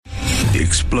The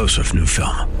explosive new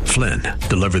film, Flynn,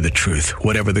 deliver the truth,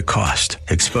 whatever the cost,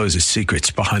 exposes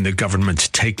secrets behind the government's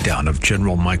takedown of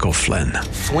General Michael Flynn.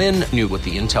 Flynn knew what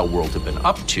the intel world had been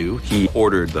up to. He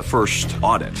ordered the first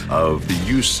audit of the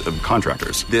use of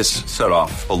contractors. This set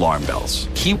off alarm bells.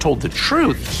 He told the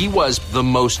truth. He was the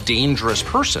most dangerous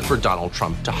person for Donald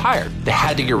Trump to hire. They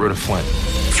had to get rid of Flynn.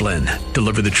 Flynn,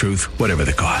 deliver the truth, whatever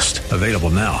the cost. Available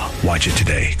now. Watch it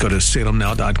today. Go to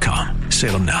salemnow.com.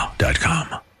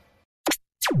 salemnow.com.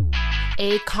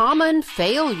 A common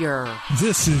failure.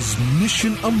 This is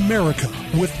Mission America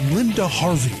with Linda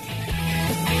Harvey.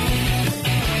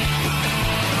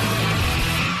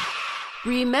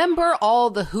 Remember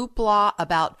all the hoopla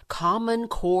about Common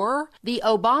Core? The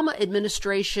Obama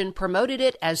administration promoted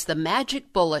it as the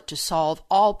magic bullet to solve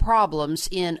all problems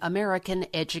in American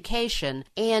education,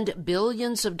 and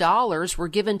billions of dollars were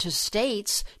given to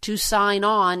states to sign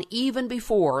on even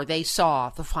before they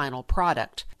saw the final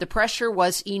product. The pressure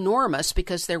was enormous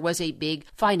because there was a big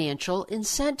financial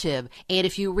incentive, and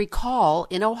if you recall,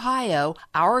 in Ohio,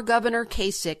 our Governor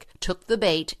Kasich took the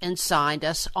bait and signed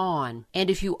us on.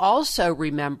 And if you also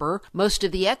remember, most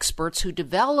of the experts who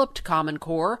developed Common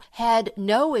Core had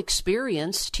no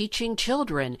experience teaching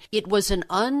children. It was an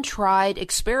untried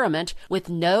experiment with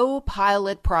no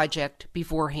pilot project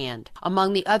beforehand.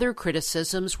 Among the other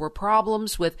criticisms were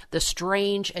problems with the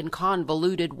strange and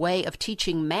convoluted way of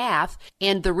teaching math,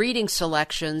 and the reading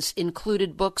selections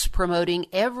included books promoting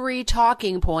every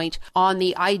talking point on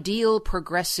the ideal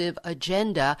progressive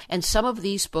agenda, and some of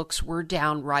these books were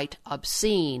downright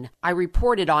obscene. I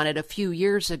reported on it a few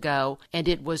years ago, and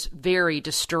it was very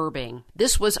disturbing.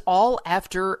 This was all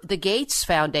after the Gates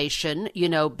Foundation,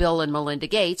 Bill and Melinda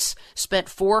Gates, spent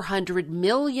 $400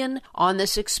 million on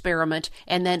this experiment,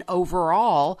 and then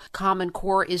overall, Common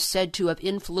Core is said to have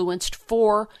influenced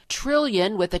 $4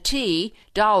 trillion with a T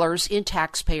dollars in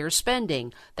taxpayer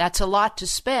spending. That's a lot to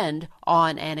spend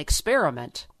on an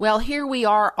experiment. Well, here we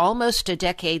are almost a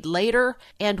decade later,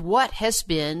 and what has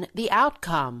been the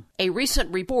outcome? A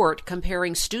recent report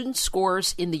comparing student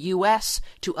scores in the U.S.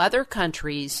 to other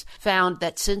countries found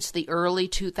that since the early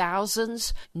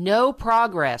 2000s, no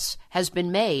progress has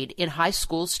been made in high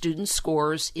school student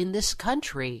scores in this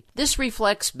country. This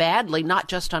reflects badly not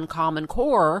just on Common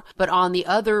Core, but on the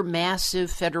other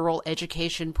massive federal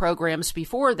education programs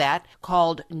before that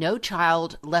called No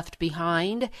Child Left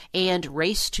Behind and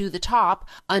Race to the Top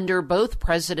under both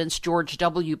Presidents George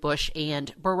W. Bush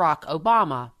and Barack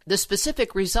Obama. The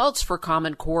specific results for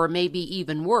Common Core may be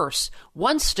even worse.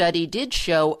 One study did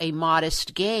show a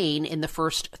modest gain in the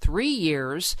first 3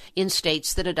 years in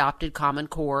states that adopted Common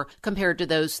Core compared to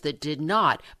those that did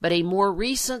not. But a more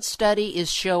recent study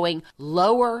is showing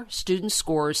lower student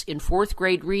scores in 4th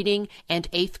grade reading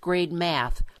and 8th grade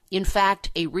math. In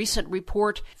fact, a recent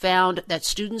report found that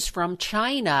students from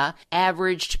China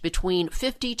averaged between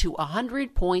 50 to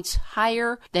 100 points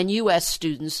higher than U.S.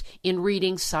 students in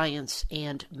reading, science,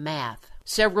 and math.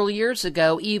 Several years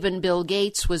ago, even Bill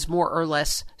Gates was more or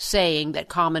less saying that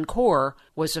Common Core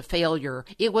was a failure.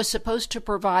 It was supposed to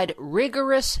provide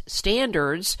rigorous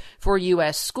standards for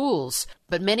U.S. schools,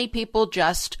 but many people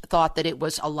just thought that it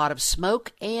was a lot of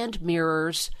smoke and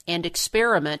mirrors and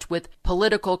experiment with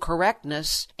political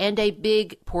correctness and a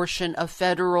big portion of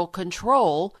federal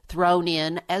control thrown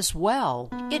in as well.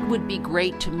 It would be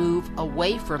great to move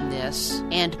away from this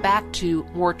and back to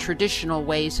more traditional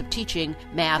ways of teaching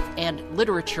math and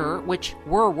literature, which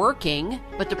were working,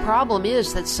 but the problem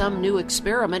is that some new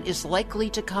experiment is likely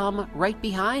to come right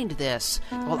behind this.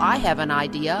 Well, I have an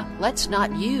idea. Let's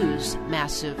not use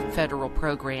massive federal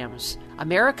programs.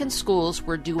 American schools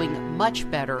were doing much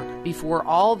better before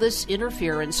all this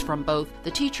interference from both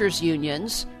the teachers'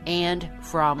 unions and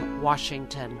from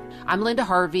Washington. I'm Linda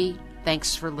Harvey.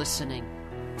 Thanks for listening.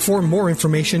 For more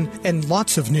information and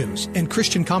lots of news and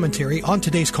Christian commentary on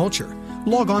today's culture,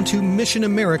 log on to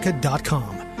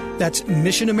missionamerica.com. That's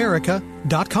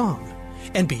missionamerica.com.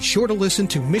 And be sure to listen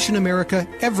to Mission America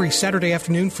every Saturday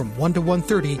afternoon from 1 to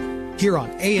 1:30 here on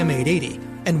AM 880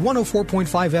 and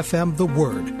 104.5 FM The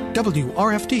Word,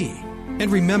 WRFD.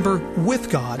 And remember, with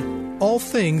God, all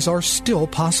things are still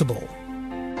possible.